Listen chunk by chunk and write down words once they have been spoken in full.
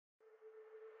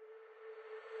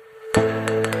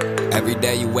Every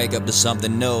day you wake up to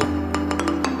something new,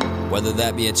 whether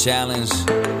that be a challenge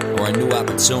or a new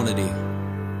opportunity.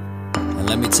 And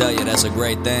let me tell you, that's a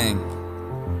great thing.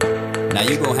 Now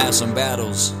you're gonna have some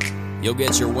battles, you'll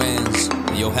get your wins,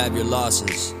 and you'll have your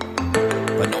losses.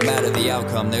 But no matter the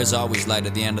outcome, there's always light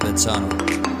at the end of the tunnel.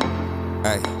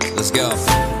 Alright, let's go.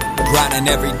 Grinding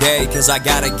every day, cause I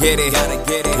gotta get it.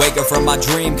 Waking from my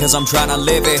dream, cause I'm trying to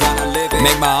live it.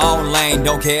 Make my own lane,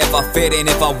 don't care if I fit in.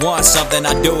 If I want something,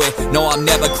 I do it. No, I'm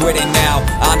never quitting now.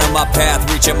 Honor my path,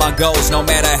 reaching my goals, no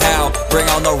matter how. Bring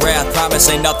on the wrath, promise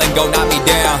ain't nothing gon' knock me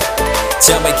down.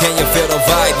 Tell me, can you feel the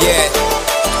vibe yet?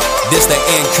 This the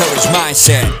encouraged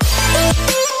mindset.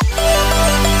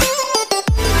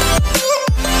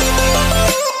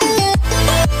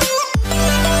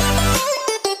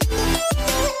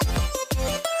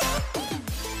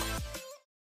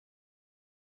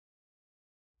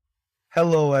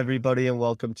 Hello, everybody, and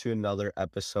welcome to another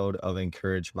episode of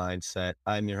Encourage Mindset.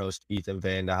 I'm your host, Ethan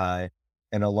Vandehei,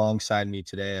 and alongside me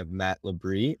today I have Matt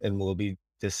LeBris, and we'll be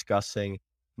discussing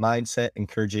mindset,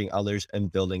 encouraging others, and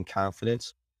building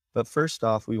confidence. But first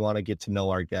off, we want to get to know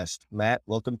our guest. Matt,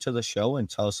 welcome to the show, and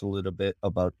tell us a little bit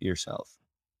about yourself.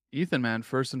 Ethan, man,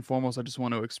 first and foremost, I just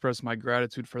want to express my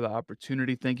gratitude for the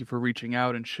opportunity. Thank you for reaching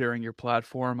out and sharing your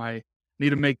platform. I need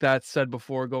to make that said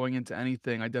before going into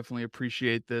anything. I definitely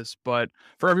appreciate this. But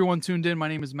for everyone tuned in, my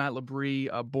name is Matt LeBris,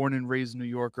 a born and raised New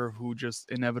Yorker who just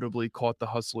inevitably caught the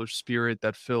hustler spirit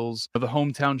that fills the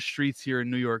hometown streets here in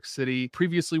New York City.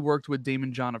 Previously worked with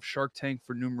Damon John of Shark Tank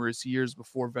for numerous years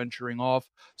before venturing off,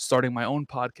 starting my own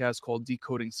podcast called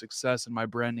Decoding Success and my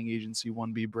branding agency,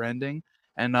 1B Branding.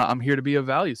 And I'm here to be of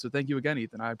value. So thank you again,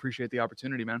 Ethan. I appreciate the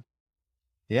opportunity, man.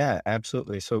 Yeah,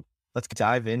 absolutely. So let's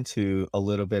dive into a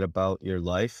little bit about your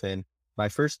life. And my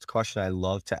first question I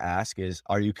love to ask is,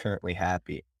 are you currently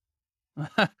happy?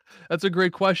 That's a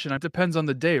great question. It depends on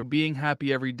the day. Being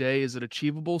happy every day, is it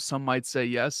achievable? Some might say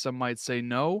yes, some might say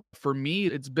no. For me,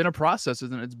 it's been a process,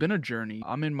 isn't it? It's been a journey.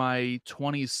 I'm in my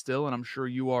 20s still, and I'm sure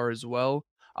you are as well.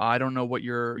 I don't know what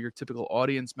your typical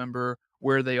audience member,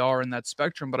 where they are in that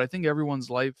spectrum, but I think everyone's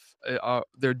life,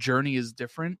 their journey is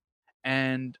different.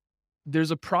 And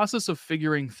there's a process of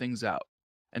figuring things out.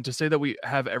 And to say that we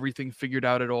have everything figured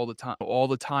out at all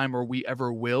the time, or we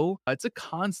ever will, it's a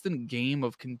constant game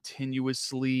of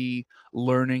continuously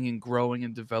learning and growing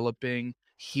and developing,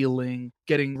 healing,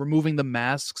 removing the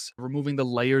masks, removing the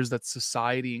layers that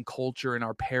society and culture and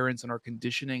our parents and our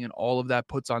conditioning and all of that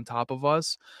puts on top of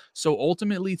us. So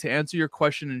ultimately, to answer your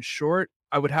question in short,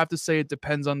 I would have to say it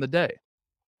depends on the day.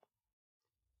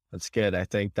 That's good. I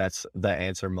think that's the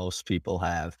answer most people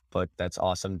have, but that's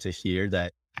awesome to hear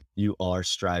that you are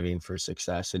striving for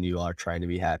success and you are trying to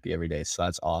be happy every day. So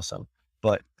that's awesome.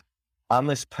 But on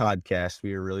this podcast,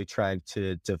 we are really trying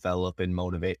to develop and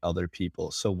motivate other people.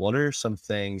 So what are some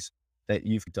things that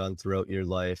you've done throughout your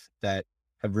life that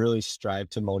have really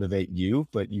strived to motivate you,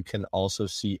 but you can also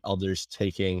see others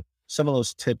taking some of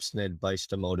those tips and advice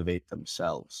to motivate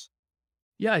themselves?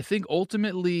 Yeah, I think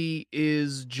ultimately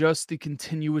is just the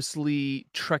continuously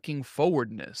trekking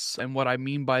forwardness. And what I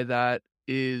mean by that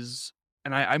is,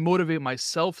 and I motivate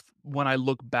myself when I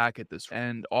look back at this.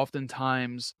 And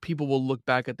oftentimes people will look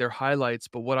back at their highlights,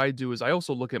 but what I do is I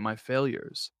also look at my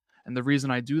failures. And the reason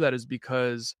I do that is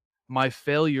because my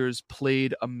failures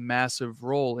played a massive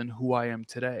role in who I am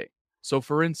today. So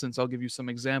for instance, I'll give you some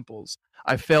examples.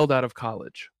 I failed out of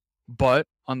college. But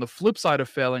on the flip side of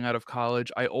failing out of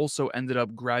college, I also ended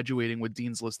up graduating with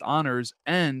Dean's List honors.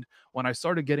 And when I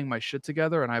started getting my shit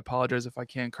together, and I apologize if I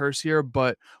can't curse here,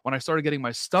 but when I started getting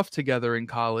my stuff together in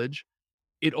college,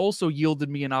 it also yielded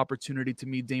me an opportunity to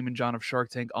meet Damon John of Shark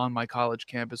Tank on my college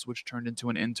campus, which turned into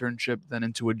an internship, then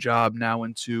into a job, now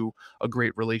into a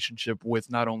great relationship with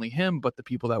not only him, but the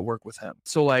people that work with him.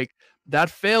 So like that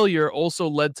failure also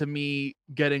led to me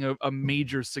getting a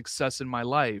major success in my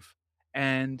life.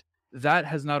 And that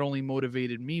has not only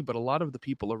motivated me, but a lot of the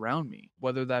people around me,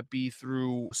 whether that be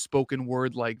through spoken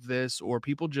word like this or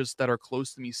people just that are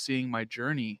close to me seeing my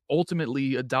journey,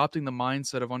 ultimately adopting the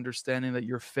mindset of understanding that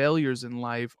your failures in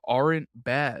life aren't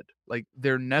bad. Like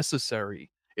they're necessary.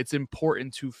 It's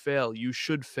important to fail. You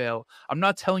should fail. I'm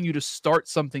not telling you to start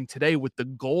something today with the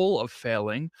goal of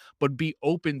failing, but be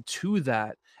open to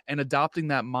that. And adopting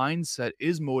that mindset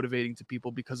is motivating to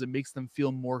people because it makes them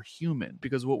feel more human.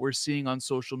 Because what we're seeing on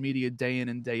social media day in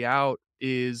and day out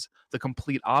is the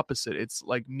complete opposite. It's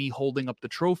like me holding up the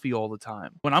trophy all the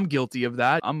time. When I'm guilty of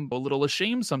that, I'm a little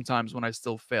ashamed sometimes when I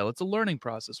still fail. It's a learning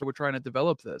process. So we're trying to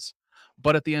develop this.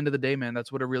 But at the end of the day, man,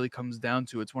 that's what it really comes down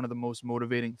to. It's one of the most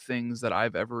motivating things that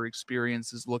I've ever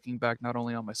experienced is looking back not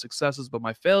only on my successes, but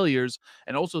my failures,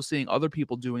 and also seeing other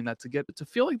people doing that to get to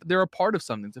feel like they're a part of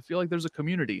something, to feel like there's a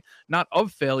community, not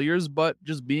of failures, but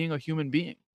just being a human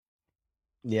being.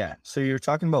 Yeah. So you're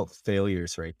talking about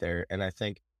failures right there. And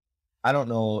I don't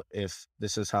know if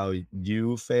this is how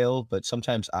you fail, but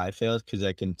sometimes I fail because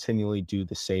I continually do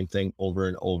the same thing over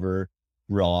and over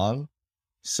wrong.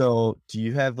 So, do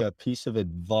you have a piece of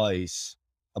advice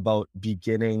about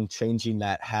changing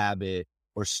that habit,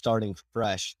 or starting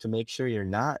fresh to make sure you're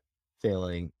not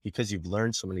failing because you've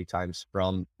learned so many times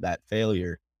from that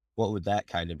failure? What would that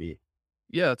kind of be?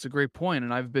 Yeah, that's a great point,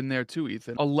 and I've been there too,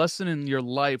 Ethan. A lesson in your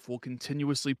life will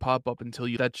continuously pop up until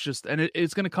you that's just and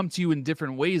it's gonna come to you in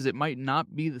different ways. It might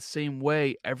not be the same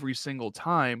way every single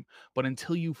time, but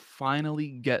until you finally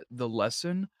get the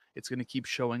lesson, it's gonna keep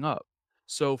showing up.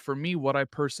 So for me, what I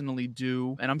personally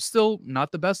do, and I'm still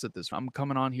not the best at this. I'm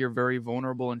coming on here very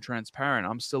vulnerable and transparent.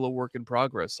 I'm still a work in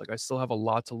progress. Like I still have a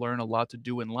lot to learn, a lot to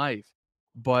do in life.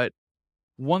 But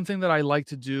one thing that I like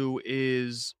to do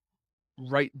is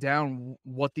write down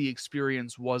what the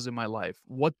experience was in my life.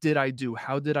 What did I do?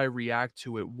 How did I react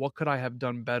to it? What could I have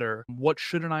done better? What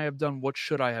shouldn't I have done? What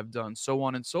should I have done? So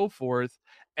on and so forth.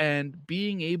 And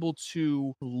being able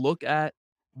to look at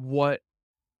what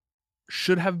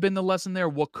should have been the lesson there,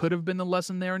 what could have been the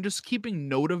lesson there, and just keeping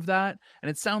note of that. And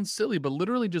it sounds silly, but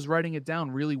literally just writing it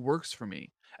down really works for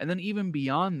me. And then even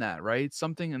beyond that, right?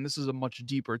 Something, and this is a much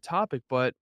deeper topic,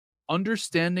 but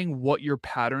understanding what your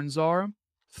patterns are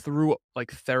through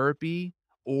like therapy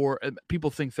or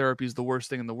people think therapy is the worst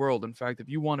thing in the world. In fact, if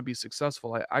you want to be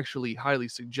successful, I actually highly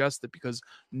suggest it because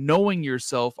knowing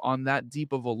yourself on that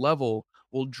deep of a level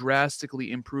will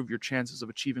drastically improve your chances of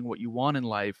achieving what you want in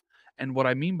life. And what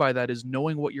I mean by that is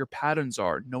knowing what your patterns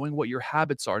are, knowing what your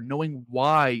habits are, knowing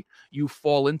why you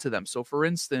fall into them. So for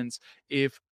instance,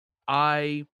 if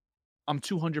I I'm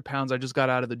 200 pounds. I just got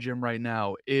out of the gym right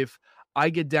now. If I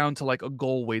get down to like a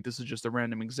goal weight, this is just a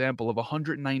random example of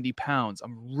 190 pounds.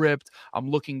 I'm ripped. I'm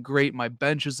looking great. My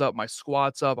bench is up. My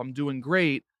squat's up. I'm doing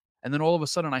great. And then all of a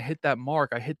sudden, I hit that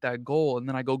mark. I hit that goal. And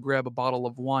then I go grab a bottle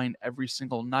of wine every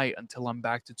single night until I'm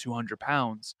back to 200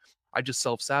 pounds. I just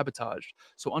self sabotaged.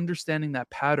 So, understanding that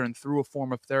pattern through a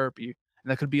form of therapy,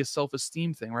 and that could be a self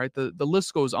esteem thing, right? The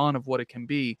list goes on of what it can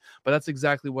be, but that's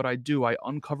exactly what I do. I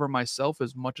uncover myself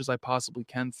as much as I possibly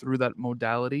can through that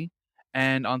modality.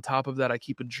 And on top of that, I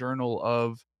keep a journal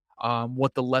of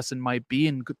what the lesson might be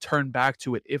and turn back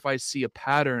to it if I see a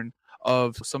pattern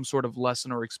of some sort of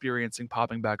lesson or experiencing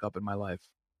popping back up in my life.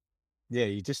 Yeah,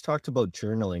 you just talked about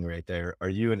journaling right there. Are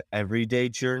you an everyday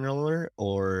journaler,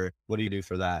 or what do you do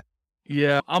for that?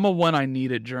 Yeah, I'm a when I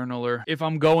need it journaler. If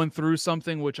I'm going through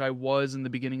something, which I was in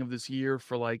the beginning of this year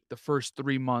for like the first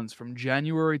 3 months, from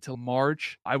January till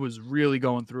March, I was really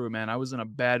going through it, man. I was in a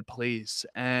bad place.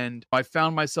 And I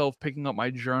found myself picking up my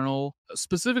journal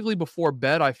specifically before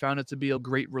bed. I found it to be a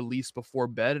great release before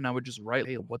bed. And I would just write,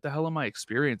 hey, what the hell am I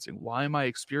experiencing? Why am I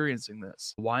experiencing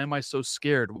this? Why am I so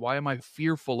scared? Why am I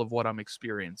fearful of what I'm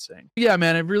experiencing? Yeah,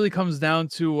 man, it really comes down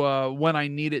to when I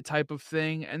need it type of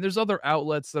thing. And there's other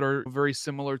outlets that are very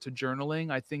similar to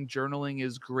journaling. I think journaling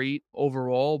is great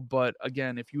overall, but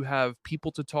again, if you have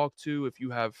people to talk to, if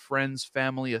you have friends,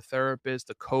 family, a therapist,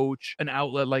 a coach, an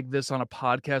outlet like this on a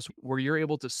podcast where you're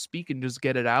able to speak and just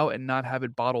get it out and not have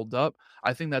it bottled up,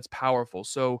 I think that's powerful.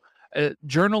 So,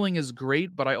 journaling is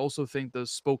great, but I also think the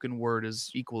spoken word is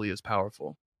equally as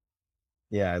powerful.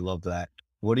 Yeah, I love that.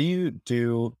 What do you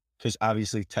do? Because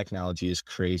obviously technology is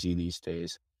crazy these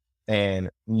days. And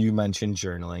you mentioned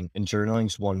journaling, and journaling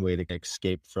is one way to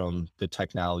escape from the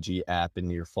technology app in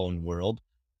your phone world.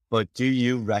 But do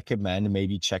you recommend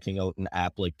maybe checking out an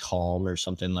app like Calm or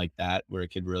something like that, where it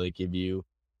could really give you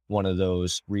one of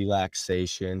those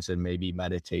relaxations and maybe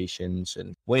meditations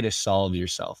and way to solve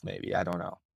yourself, maybe? I don't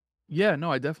know. Yeah,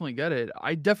 no, I definitely get it.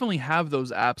 I definitely have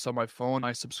those apps on my phone.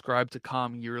 I subscribe to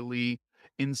Calm Yearly,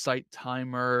 Insight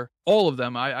Timer, all of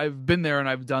them. I've been there and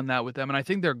I've done that with them, and I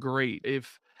think they're great.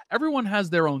 If everyone has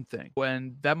their own thing,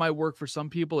 when that might work for some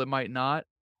people, it might not.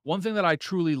 One thing that I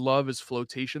truly love is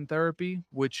flotation therapy,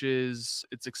 which is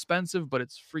it's expensive, but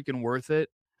it's freaking worth it.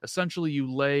 Essentially, you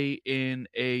lay in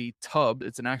a tub.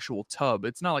 It's an actual tub.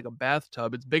 It's not like a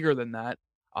bathtub. It's bigger than that.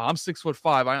 I'm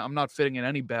 6'5". I'm not fitting in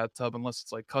any bathtub unless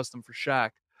it's like custom for Shaq.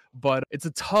 But it's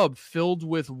a tub filled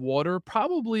with water,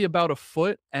 probably about a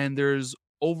foot, and there's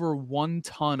over 1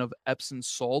 ton of Epsom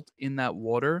salt in that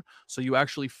water. So you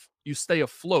actually you stay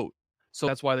afloat. So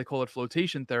that's why they call it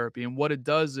flotation therapy. And what it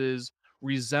does is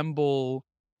resemble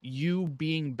you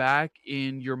being back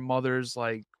in your mother's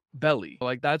like belly.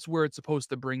 Like that's where it's supposed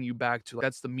to bring you back to.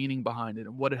 That's the meaning behind it.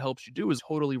 And what it helps you do is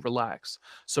totally relax.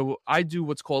 So I do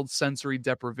what's called sensory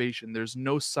deprivation. There's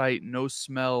no sight, no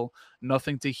smell,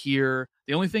 nothing to hear.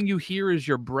 The only thing you hear is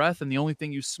your breath, and the only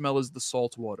thing you smell is the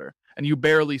salt water. And you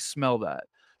barely smell that.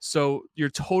 So you're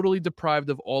totally deprived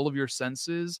of all of your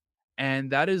senses.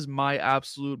 And that is my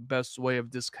absolute best way of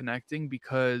disconnecting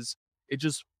because it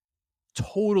just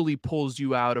totally pulls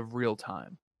you out of real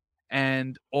time.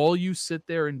 And all you sit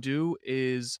there and do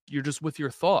is you're just with your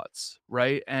thoughts,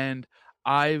 right? And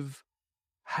I've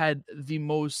had the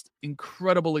most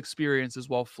incredible experiences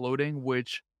while floating,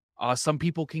 which some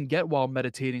people can get while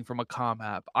meditating from a calm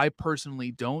app. I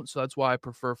personally don't, so that's why I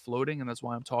prefer floating, and that's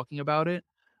why I'm talking about it.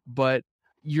 But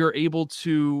you're able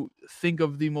to think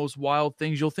of the most wild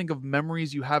things. You'll think of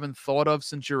memories you haven't thought of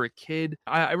since you're a kid.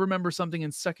 I remember something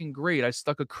in second grade. I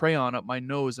stuck a crayon up my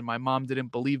nose, and my mom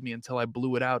didn't believe me until I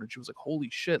blew it out. And she was like, "Holy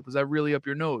shit, was that really up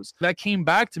your nose?" That came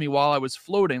back to me while I was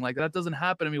floating. Like, that doesn't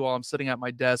happen to me while I'm sitting at my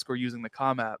desk or using the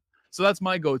Calm app. So that's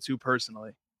my go-to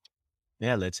personally.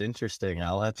 Yeah, that's interesting.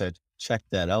 I'll have to check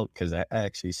that out because that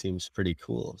actually seems pretty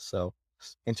cool. So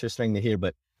interesting to hear.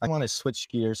 But I want to switch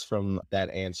gears from that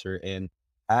answer and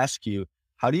ask you,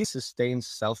 how do you sustain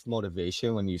self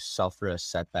motivation when you suffer a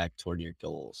setback toward your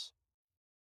goals?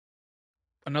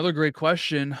 Another great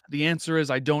question. The answer is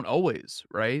I don't always,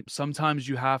 right? Sometimes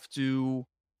you have to,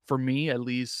 for me at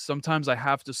least, sometimes I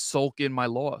have to sulk in my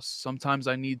loss. Sometimes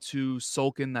I need to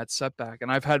sulk in that setback. And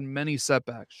I've had many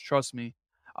setbacks, trust me.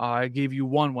 I gave you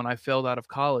one when I failed out of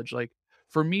college. Like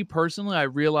for me personally, I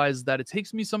realized that it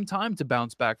takes me some time to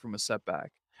bounce back from a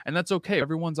setback. And that's okay.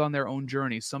 Everyone's on their own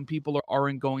journey. Some people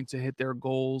aren't going to hit their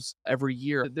goals every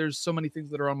year. There's so many things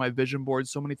that are on my vision board,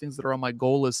 so many things that are on my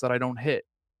goal list that I don't hit,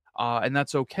 and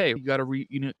that's okay. You got to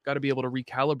be able to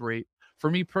recalibrate.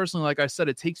 For me personally, like I said,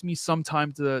 it takes me some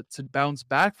time to bounce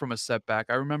back from a setback.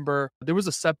 I remember there was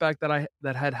a setback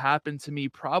that had happened to me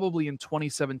probably in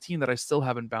 2017 that I still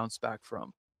haven't bounced back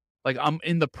from. Like I'm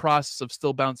in the process of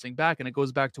still bouncing back, and it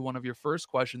goes back to one of your first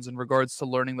questions in regards to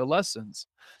learning the lessons.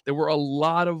 There were a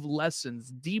lot of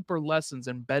lessons, deeper lessons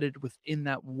embedded within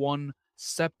that one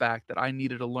setback that I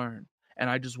needed to learn, and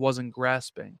I just wasn't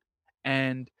grasping.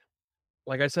 And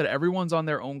like I said, everyone's on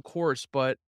their own course,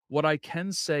 but what I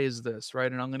can say is this,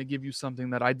 right? And I'm going to give you something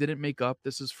that I didn't make up.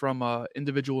 This is from a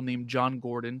individual named John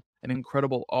Gordon, an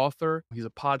incredible author. He's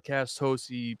a podcast host.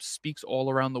 He speaks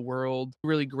all around the world.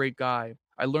 Really great guy.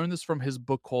 I learned this from his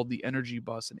book called The Energy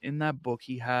Bus. And in that book,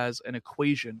 he has an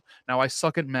equation. Now, I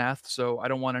suck at math, so I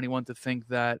don't want anyone to think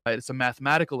that it's a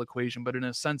mathematical equation, but in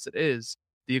a sense, it is.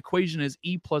 The equation is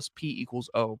E plus P equals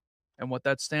O. And what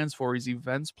that stands for is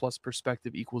events plus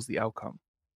perspective equals the outcome.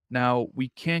 Now, we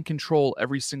can't control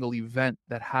every single event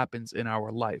that happens in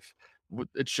our life.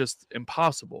 It's just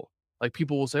impossible. Like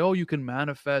people will say, "Oh, you can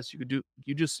manifest, you could do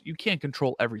you can't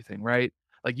control everything, right?"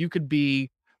 Like you could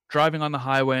be driving on the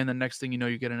highway and the next thing you know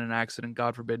you get in an accident,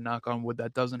 God forbid, knock on wood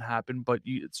that doesn't happen, but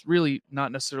it's really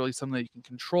not necessarily something that you can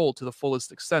control to the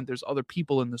fullest extent. There's other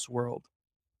people in this world.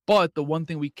 But the one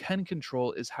thing we can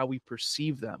control is how we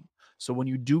perceive them. So when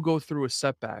you do go through a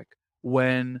setback,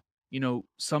 when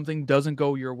something doesn't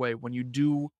go your way, when you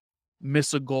do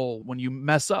miss a goal, when you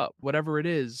mess up, whatever it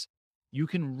is, you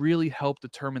can really help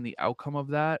determine the outcome of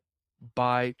that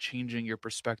by changing your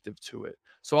perspective to it.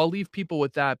 So I'll leave people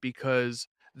with that because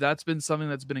that's been something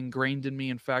that's been ingrained in me.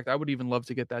 In fact, I would even love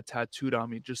to get that tattooed on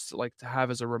me just like to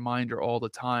have as a reminder all the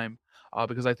time,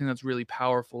 because I think that's really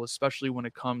powerful, especially when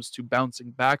it comes to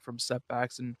bouncing back from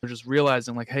setbacks and just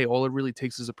realizing, like, hey, all it really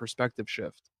takes is a perspective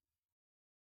shift.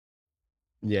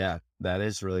 Yeah, that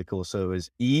is really cool. So it was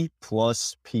E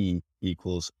plus P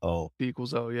equals O. P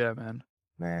equals O. Yeah, man.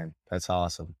 Man, that's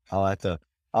awesome. I'll have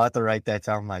to write that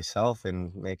down myself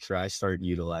and make sure I start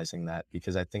utilizing that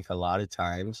because I think a lot of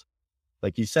times,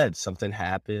 like you said, something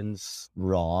happens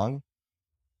wrong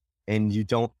and you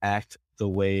don't act the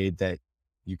way that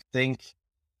you think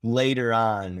later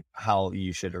on how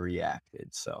you should have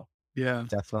reacted. So Yeah.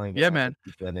 definitely Yeah, gonna have to man.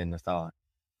 keep that in the thought.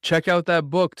 Check out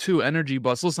that book too, Energy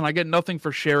Bus. Listen, I get nothing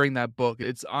for sharing that book.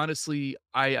 It's honestly,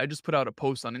 I just put out a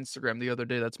post on Instagram the other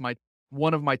day. That's my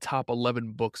one of my top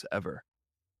 11 books ever.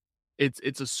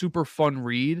 It's a super fun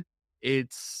read.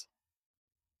 It's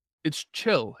it's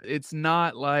chill. It's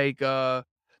not like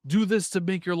do this to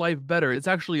make your life better. It's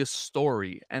actually a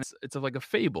story and it's like a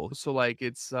fable. So like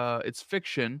it's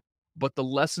fiction, but the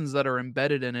lessons that are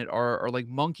embedded in it are like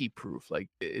monkey proof. Like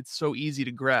it's so easy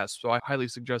to grasp. So I highly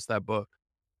suggest that book.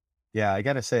 Yeah, I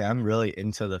gotta say, I'm really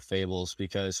into the fables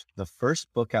because the first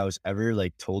book I was ever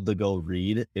like told to go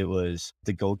read, it was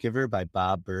The Go Giver by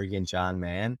Bob Berg and John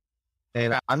Mann.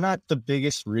 And I'm not the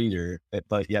biggest reader,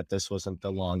 but yet this wasn't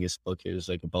the longest book. It was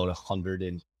like about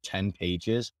 110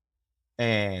 pages.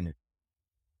 And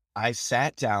I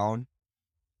sat down,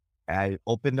 I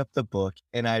opened up the book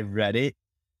and I read it.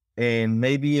 And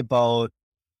maybe about,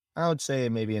 I would say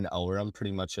maybe an hour. I'm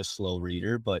pretty much a slow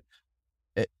reader, but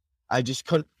it, I just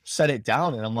couldn't set it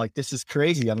down. And I'm like, this is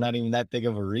crazy. I'm not even that big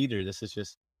of a reader. This is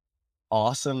just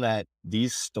awesome that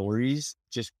these stories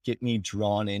just get me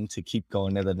drawn in to keep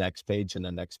going to the next page and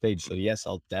the next page. So yes,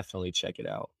 I'll definitely check it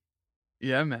out.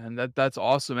 Yeah, man, that's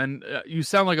awesome, and, you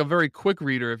sound like a very quick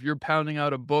reader. If you're pounding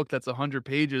out a book that's 100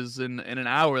 pages in an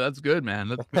hour, that's good, man.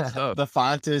 That's good stuff. The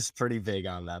font is pretty big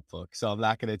on that book, so I'm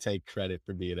not going to take credit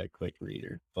for being a quick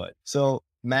reader. But so,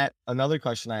 Matt, another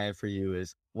question I have for you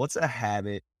is what's a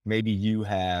habit maybe you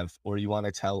have or you want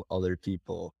to tell other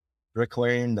people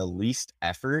requiring the least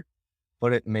effort,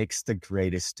 but it makes the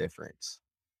greatest difference?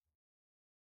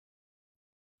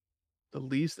 The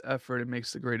least effort, it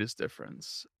makes the greatest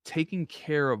difference. Taking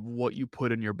care of what you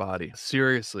put in your body.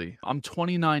 Seriously, I'm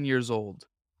 29 years old.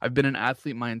 I've been an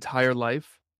athlete my entire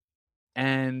life,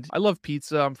 and I love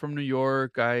pizza. I'm from New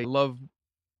York. I love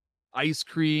ice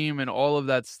cream and all of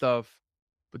that stuff.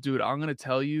 But dude, I'm gonna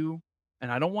tell you,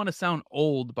 and I don't want to sound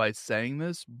old by saying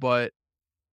this, but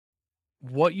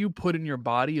what you put in your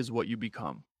body is what you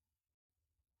become.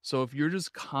 So if you're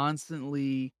just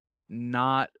constantly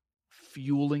not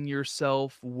fueling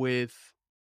yourself with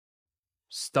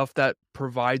stuff that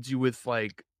provides you with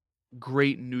like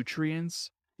great nutrients,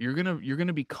 you're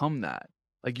gonna become that.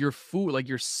 Like your food, like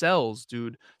your cells,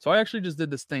 dude. So I actually just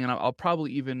did this thing, and I'll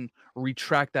probably even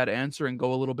retract that answer and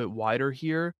go a little bit wider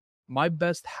here. My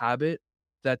best habit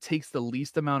that takes the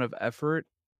least amount of effort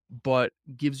but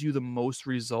gives you the most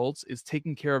results is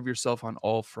taking care of yourself on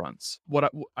all fronts.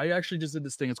 I actually just did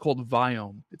this thing. It's called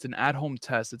Viome. It's an at-home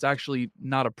test. It's actually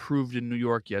not approved in New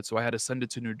York yet, so I had to send it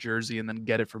to New Jersey and then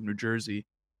get it from New Jersey.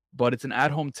 But it's an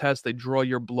at-home test. They draw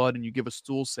your blood and you give a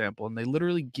stool sample, and they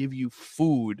literally give you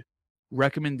food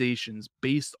recommendations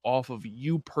based off of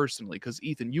you personally. Because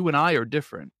Ethan, you and I are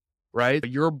different, right?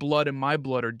 Your blood and my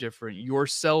blood are different. Your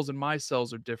cells and my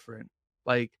cells are different.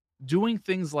 Like doing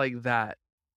things like that,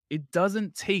 it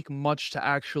doesn't take much to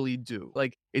actually do.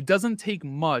 Like it doesn't take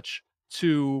much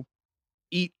to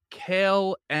eat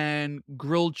kale and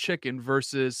grilled chicken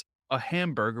versus a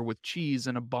hamburger with cheese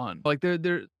and a bun. Like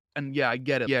they're and yeah, I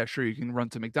get it. Yeah, sure, you can run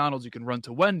to McDonald's, you can run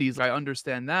to Wendy's. I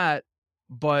understand that,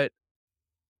 but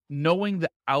knowing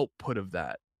the output of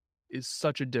that is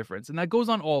such a difference. And that goes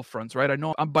on all fronts, right? I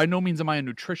know I'm by no means am I a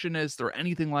nutritionist or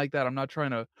anything like that. I'm not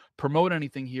trying to promote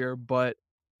anything here, but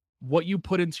what you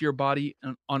put into your body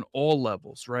on all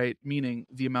levels, right? Meaning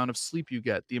the amount of sleep you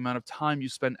get, the amount of time you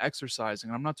spend exercising.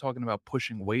 I'm not talking about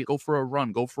pushing weight. Go for a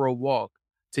run, go for a walk,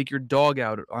 take your dog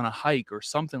out on a hike or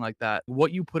something like that.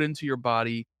 What you put into your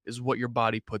body is what your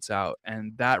body puts out.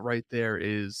 And that right there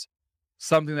is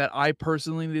something that I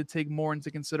personally need to take more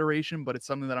into consideration, but it's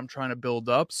something that I'm trying to build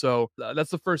up. So that's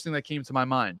the first thing that came to my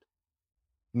mind.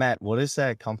 Matt, what is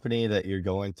that company that you're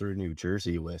going through New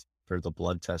Jersey with for the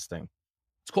blood testing?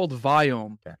 It's called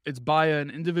Viome. Okay. It's by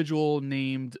an individual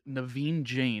named Naveen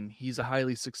Jain. He's a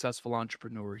highly successful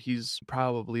entrepreneur. He's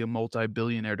probably a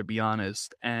multi-billionaire, to be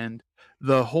honest. And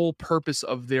the whole purpose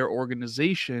of their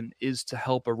organization is to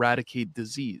help eradicate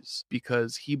disease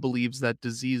because he believes that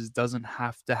disease doesn't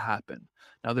have to happen.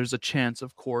 Now, there's a chance,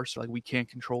 of course, like we can't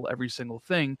control every single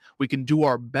thing. We can do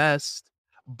our best,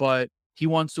 but he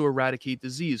wants to eradicate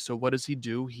disease. So what does he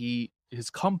do? His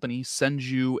company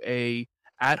sends you a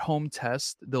at-home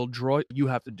test. They'll draw, you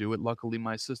have to do it. Luckily,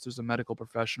 my sister's a medical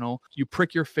professional. You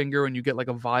prick your finger and you get like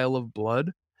a vial of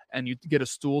blood, and you get a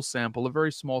stool sample, a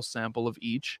very small sample of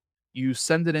each. You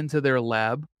send it into their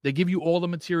lab. They give you all the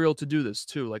material to do this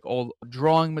too, like all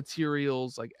drawing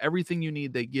materials, like everything you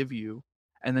need, they give you.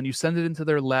 And then you send it into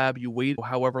their lab. You wait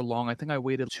however long. I think I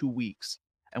waited 2 weeks.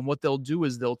 And what they'll do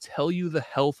is they'll tell you the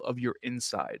health of your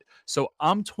inside. So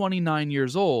I'm 29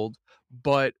 years old,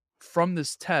 but from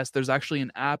this test, there's actually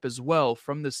an app as well.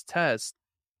 From this test,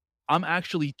 I'm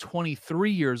actually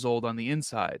 23 years old on the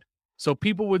inside. So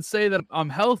people would say that I'm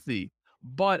healthy,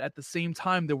 but at the same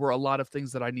time, there were a lot of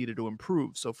things that I needed to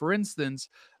improve. So, for instance,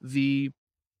 the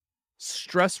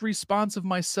stress response of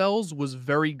my cells was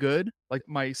very good. Like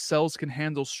my cells can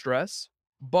handle stress,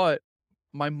 but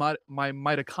my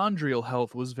mitochondrial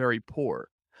health was very poor.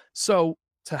 So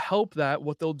to help that,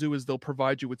 what they'll do is they'll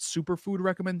provide you with superfood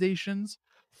recommendations,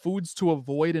 foods to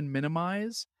avoid and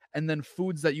minimize, and then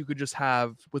foods that you could just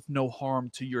have with no harm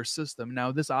to your system.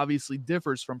 Now, this obviously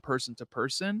differs from person to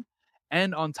person.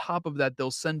 And on top of that,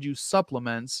 they'll send you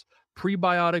supplements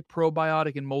prebiotic,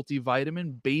 probiotic, and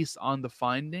multivitamin based on the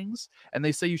findings. And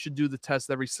they say you should do the test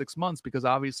every 6 months because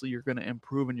obviously you're going to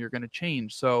improve and you're going to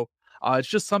change. So it's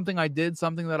just something I did,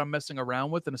 something that I'm messing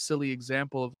around with, and a silly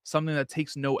example of something that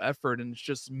takes no effort and it's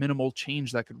just minimal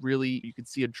change that could really, you could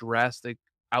see a drastic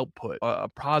output, a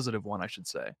positive one, I should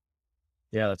say.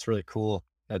 Yeah, that's really cool.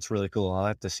 That's really cool. I'll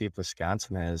have to see if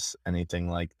Wisconsin has anything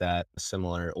like that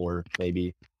similar, or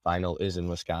maybe Final is in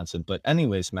Wisconsin. But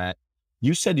anyways, Matt,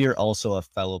 you said you're also a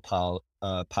fellow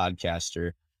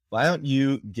podcaster. Why don't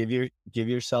you give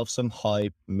yourself some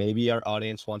hype? Maybe our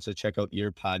audience wants to check out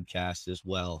your podcast as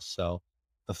well. So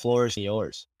the floor is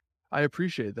yours. I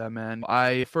appreciate that, man.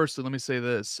 Firstly, let me say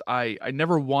this. I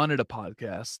never wanted a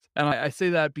podcast. And I say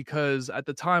that because at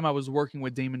the time I was working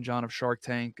with Damon John of Shark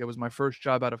Tank. It was my first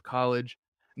job out of college.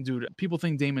 Dude, people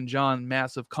think Damon John,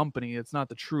 massive company. It's not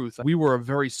the truth. We were a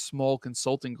very small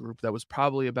consulting group that was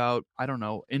probably about, I don't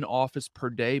know, in office per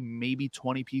day, maybe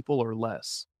 20 people or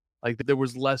less. Like there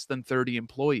was less than 30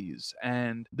 employees,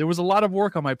 and there was a lot of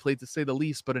work on my plate to say the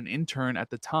least. But an intern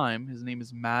at the time, his name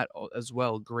is Matt as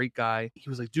well, great guy. He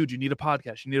was like, dude, you need a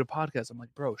podcast. You need a podcast. I'm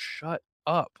like, bro, shut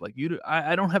up. Like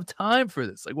I don't have time for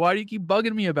this. Like, why do you keep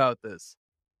bugging me about this?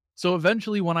 So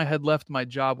eventually when I had left my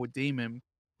job with Damon,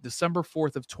 December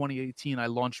 4th of 2018, I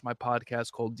launched my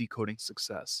podcast called Decoding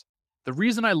Success. The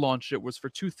reason I launched it was for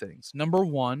two things. Number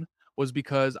one was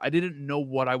because I didn't know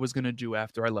what I was going to do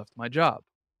after I left my job.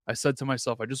 I said to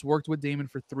myself, I just worked with Damon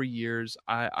for 3 years.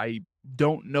 I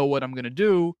don't know what I'm going to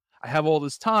do. I have all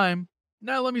this time.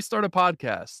 Now let me start a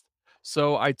podcast.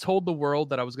 So I told the world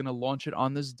that I was going to launch it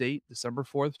on this date, December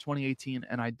 4th, 2018,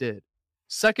 and I did.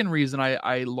 Second reason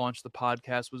I launched the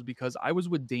podcast was because I was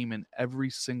with Damon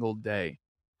every single day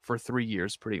for 3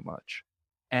 years, pretty much.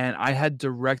 And I had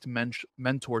direct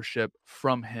mentorship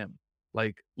from him.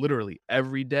 Like literally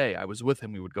every day I was with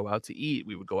him. We would go out to eat.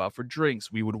 We would go out for drinks.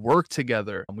 We would work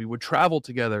together. And we would travel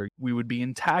together. We would be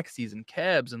in taxis and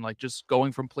cabs and like just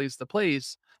going from place to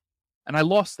place. And I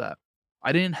lost that.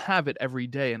 I didn't have it every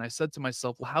day. And I said to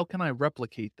myself, well, how can I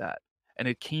replicate that? And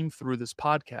it came through this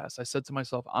podcast. I said to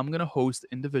myself, I'm going to host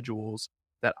individuals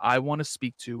that I want to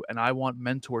speak to and I want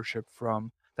mentorship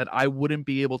from that I wouldn't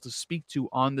be able to speak to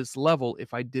on this level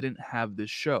if I didn't have this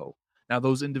show. Now,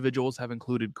 those individuals have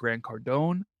included Grant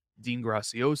Cardone, Dean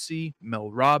Graciosi, Mel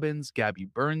Robbins, Gabby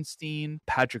Bernstein,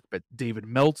 David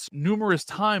Meltz. Numerous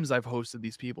times I've hosted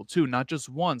these people too, not just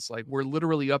once. Like we're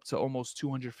literally up to almost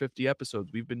 250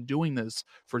 episodes. We've been doing this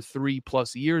for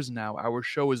 3+ years now. Our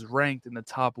show is ranked in the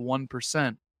top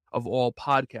 1% of all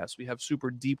podcasts. We have super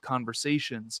deep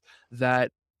conversations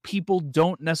that people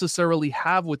don't necessarily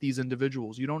have with these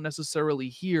individuals. You don't necessarily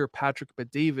hear Patrick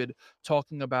Bet-David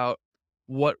talking about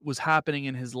what was happening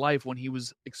in his life when he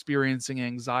was experiencing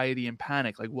anxiety and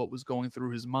panic, like what was going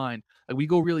through his mind. Like we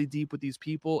go really deep with these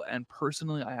people, and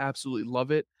personally, I absolutely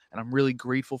love it. And I'm really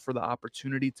grateful for the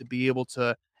opportunity to be able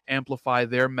to amplify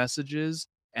their messages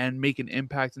and make an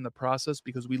impact in the process,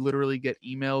 because we literally get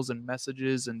emails and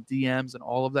messages and DMs and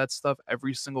all of that stuff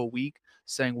every single week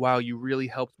saying, wow, you really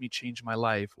helped me change my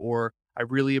life, or I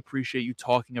really appreciate you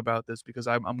talking about this because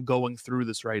I'm going through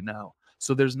this right now.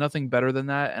 So there's nothing better than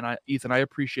that. And Ethan, I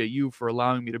appreciate you for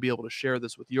allowing me to be able to share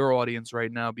this with your audience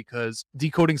right now, because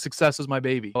Decoding Success is my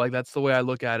baby. Like that's the way I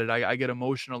look at it. I get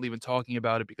emotional even talking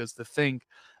about it, because to think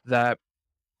that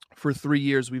for 3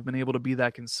 years we've been able to be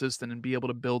that consistent and be able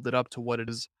to build it up to what it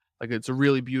is. Like it's a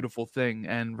really beautiful thing.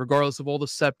 And regardless of all the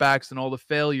setbacks and all the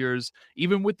failures,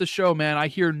 even with the show, man, I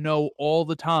hear no all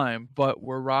the time, but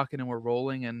we're rocking and we're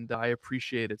rolling, and I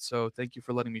appreciate it. So thank you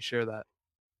for letting me share that.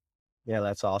 Yeah,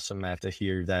 that's awesome, Matt, to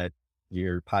hear that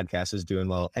your podcast is doing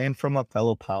well. And from a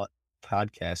fellow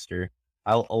podcaster,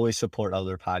 I'll always support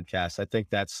other podcasts. I think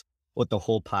that's what the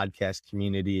whole podcast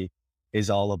community is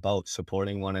all about,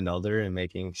 supporting one another and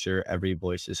making sure every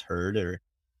voice is heard, or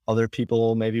other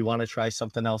people maybe want to try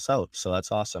something else out. So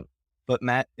that's awesome. But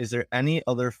Matt, is there any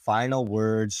other final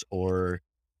words or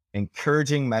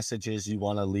encouraging messages you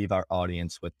want to leave our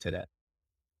audience with today?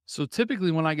 So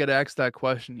typically when I get asked that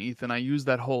question, Ethan, I use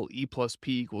that whole E plus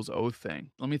P equals O thing.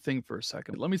 Let me think for a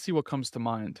second. Let me see what comes to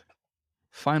mind.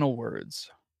 Final words.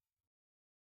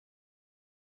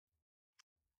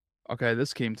 Okay,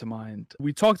 this came to mind.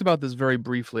 We talked about this very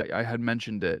briefly. I had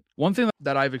mentioned it. One thing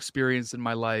that I've experienced in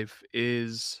my life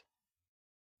is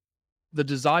the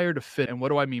desire to fit. And what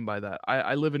do I mean by that?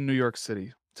 I live in New York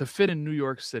City. To fit in New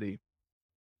York City,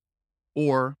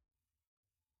 or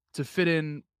to fit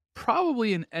in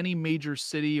probably in any major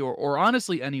city, or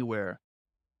honestly anywhere,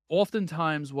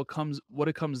 oftentimes what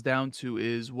it comes down to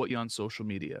is what you on social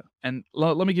media. And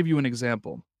let me give you an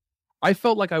example. I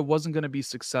felt like I wasn't going to be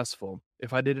successful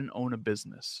if I didn't own a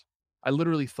business. I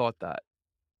literally thought that.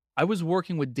 I was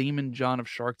working with Damon John of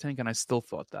Shark Tank, and I still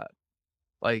thought that.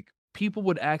 Like, people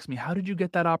would ask me, how did you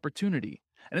get that opportunity?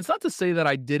 And it's not to say that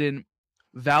I didn't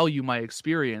value my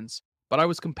experience, but I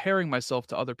was comparing myself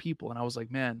to other people. And I was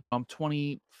like, man, I'm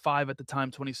 25 at the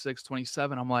time, 26,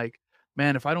 27. I'm like,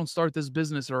 man, if I don't start this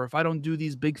business or if I don't do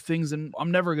these big things, and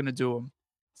I'm never going to do them.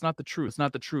 It's not the truth. It's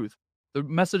not the truth. The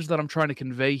message that I'm trying to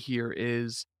convey here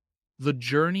is the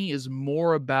journey is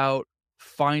more about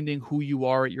finding who you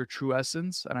are at your true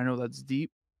essence. And I know that's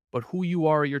deep, but who you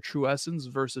are at your true essence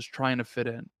versus trying to fit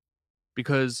in.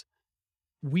 Because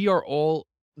we are all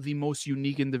the most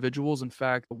unique individuals. In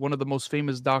fact, one of the most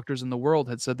famous doctors in the world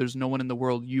had said there's no one in the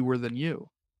world youer than you.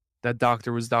 That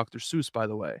doctor was Dr. Seuss, by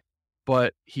the way.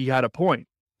 But he had a point.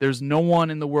 There's no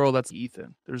one in the world that's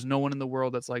Ethan. There's no one in the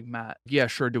world that's like Matt. Yeah,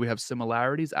 sure. Do we have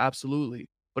similarities? Absolutely.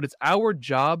 But it's our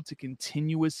job to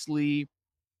continuously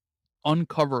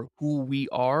uncover who we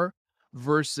are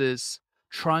versus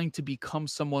trying to become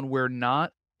someone we're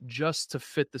not just to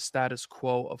fit the status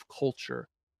quo of culture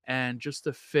and just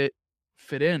to fit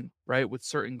in, right, with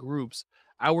certain groups.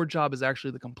 Our job is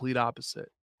actually the complete opposite.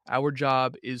 Our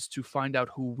job is to find out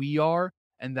who we are,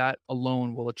 and that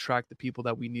alone will attract the people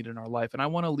that we need in our life. And I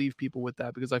want to leave people with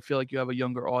that because I feel like you have a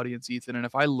younger audience, Ethan. And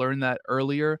if I learned that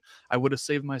earlier, I would have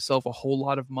saved myself a whole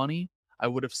lot of money. I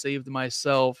would have saved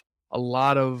myself a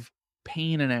lot of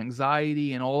pain and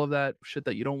anxiety and all of that shit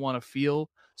that you don't want to feel.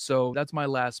 So that's my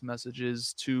last message,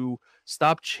 is to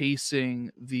stop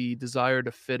chasing the desire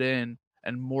to fit in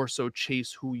and more so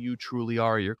chase who you truly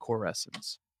are, your core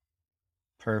essence.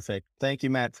 Perfect. Thank you,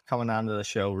 Matt, for coming on to the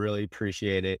show. Really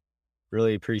appreciate it.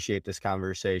 Really appreciate this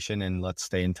conversation, and let's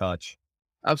stay in touch.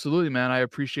 Absolutely, man. I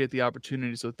appreciate the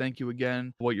opportunity. So thank you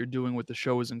again. What you're doing with the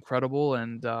show is incredible,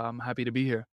 and I'm happy to be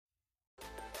here.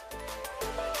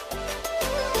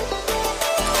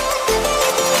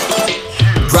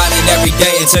 Grinding every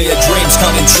day until your dreams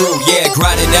coming true. Yeah,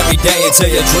 grinding every day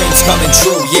until your dreams coming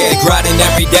true. Yeah, grinding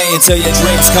every day until your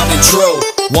dreams coming true.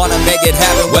 Wanna make it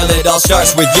happen? Well, it all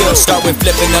starts with you. Start with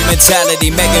flipping the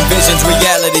mentality, making visions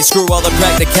reality. Screw all the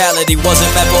practicality,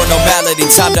 wasn't meant for normality.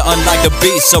 Time to unlock the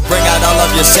beast, so bring out all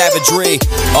of your savagery.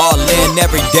 All in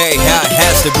every day, how it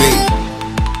has to be.